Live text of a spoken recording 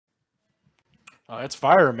It's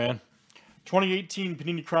fire, man. 2018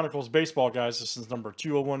 Panini Chronicles baseball, guys. This is number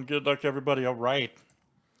 201. Good luck, everybody. All right.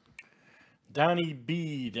 Donnie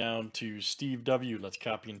B down to Steve W. Let's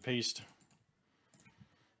copy and paste.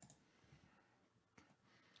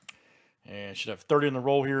 And should have 30 in the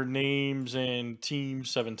roll here. Names and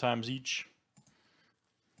teams 7 times each.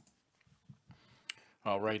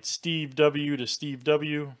 All right. Steve W to Steve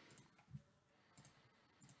W.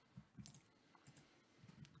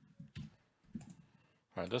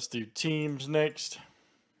 All right, let's do teams next.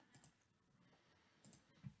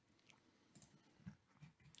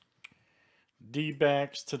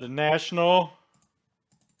 D-backs to the National.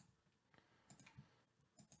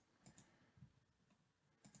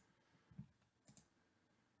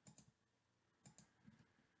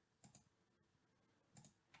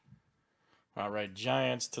 All right,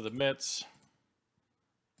 Giants to the Mets.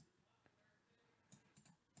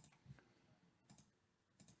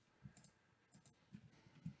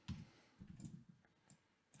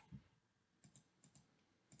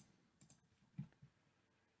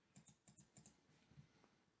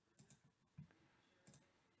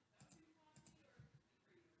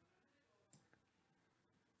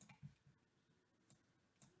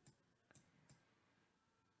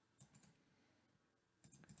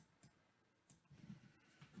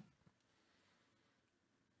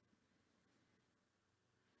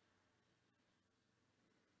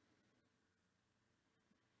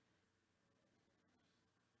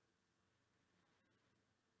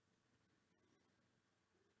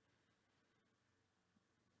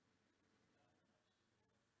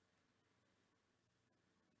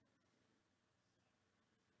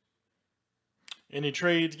 Any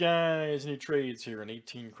trades, guys? Any trades here in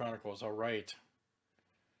 18 Chronicles? All right.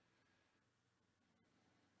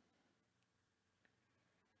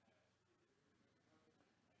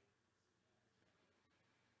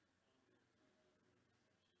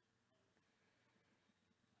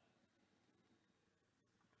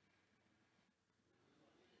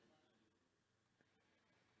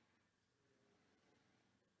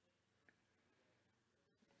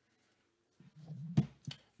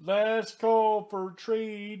 Last call for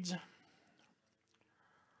trades.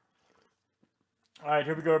 All right,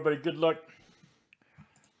 here we go, everybody. Good luck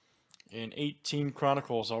in 18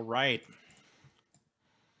 Chronicles. All right.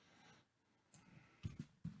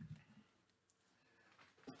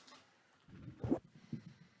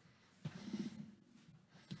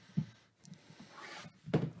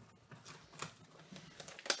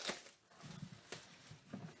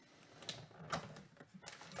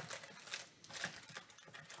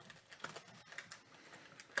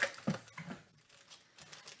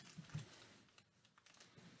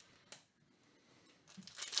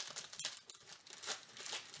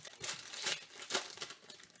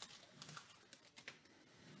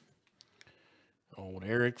 Old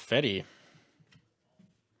Eric Fetty.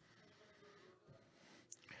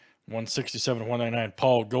 167 199.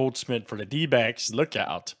 Paul Goldschmidt for the D-backs. Look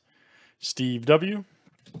out. Steve W.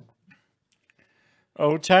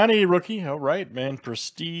 Ohtani rookie. All right, man.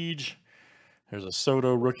 Prestige. There's a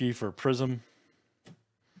Soto rookie for Prism.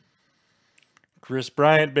 Chris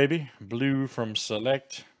Bryant, baby. Blue from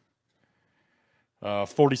Select.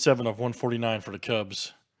 47 of 149 for the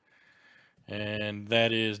Cubs. And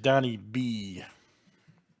that is Donnie B.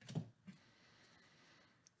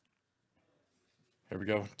 There we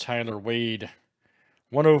go. Tyler Wade.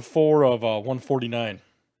 104 of 149.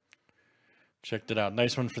 Checked it out.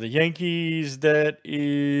 Nice one for the Yankees. That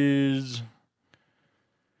is...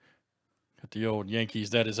 Got the old Yankees.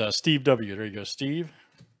 That is Steve W. There you go, Steve.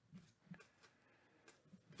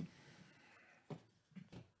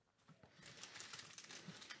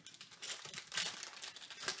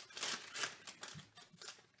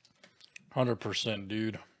 $100%,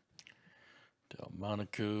 dude.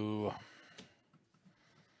 Delmonico.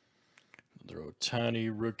 Another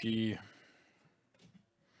Ohtani rookie.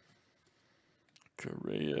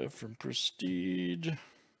 Correa from Prestige.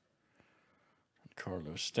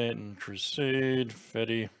 Carlos Stanton, Crusade,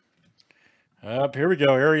 Fetty. Up here we go,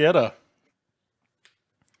 Arrieta.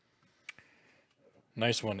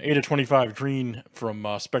 Nice one. 8 of 25 green from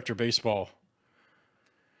Spectre Baseball.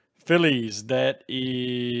 Phillies, that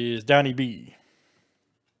is Donnie B.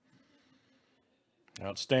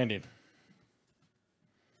 Outstanding.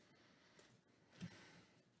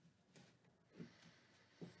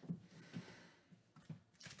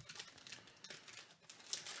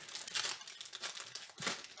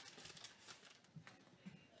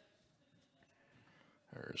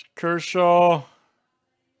 There's Kershaw.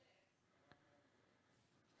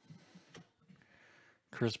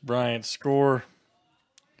 Chris Bryant score.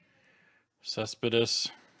 Cespedes.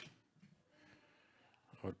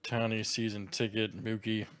 Ohtani season ticket,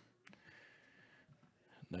 Mookie.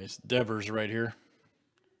 Nice Devers right here.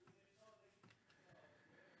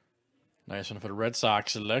 Nice one for the Red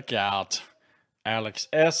Sox. Look out. Alex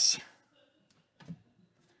S.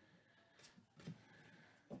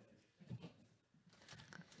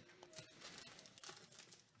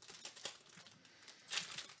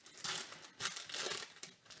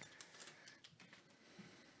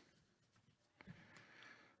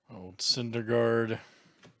 Old Syndergaard.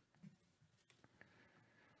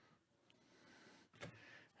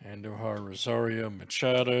 Andujar, Rosario,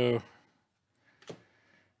 Machado.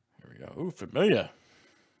 Here we go. Ooh, Familia.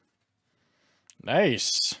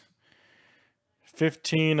 Nice.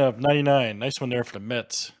 15 of 99. Nice one there for the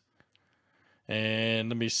Mets. And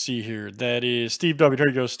let me see here. That is Steve W. There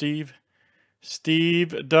you go, Steve.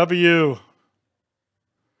 Steve W.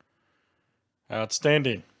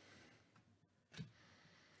 Outstanding.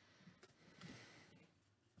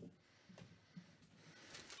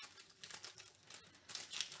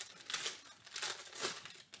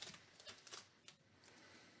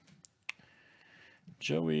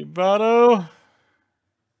 Joey Votto.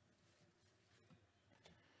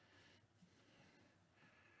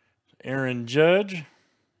 Aaron Judge.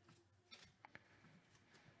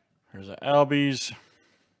 There's the Albies.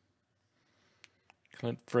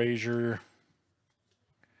 Clint Frazier.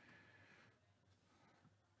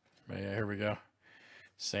 Yeah, here we go.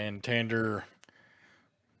 Santander.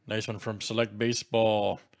 Nice one from Select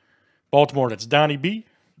Baseball. Baltimore, that's Donnie B.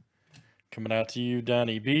 Coming out to you,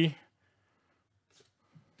 Donnie B.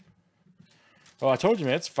 Oh, I told you,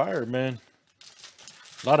 man, it's fire, man.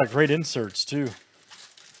 A lot of great inserts, too.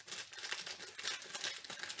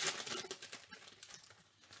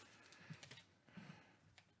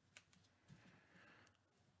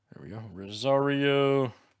 There we go. Rosario.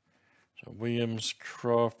 So Williams,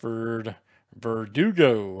 Crawford,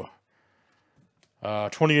 Verdugo.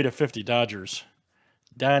 28 of 50, Dodgers.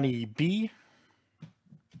 Donnie B.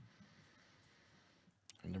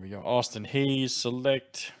 And there we go. Austin Hayes,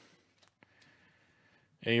 Select.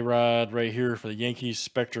 A-Rod right here for the Yankees,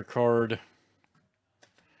 Spectre card.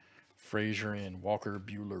 Frazier and Walker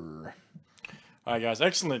Buehler. All right, guys,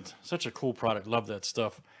 excellent. Such a cool product. Love that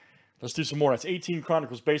stuff. Let's do some more. That's 18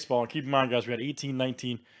 Chronicles Baseball. And keep in mind, guys, we got 18,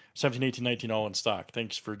 19, 17, 18, 19 all in stock.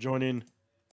 Thanks for joining.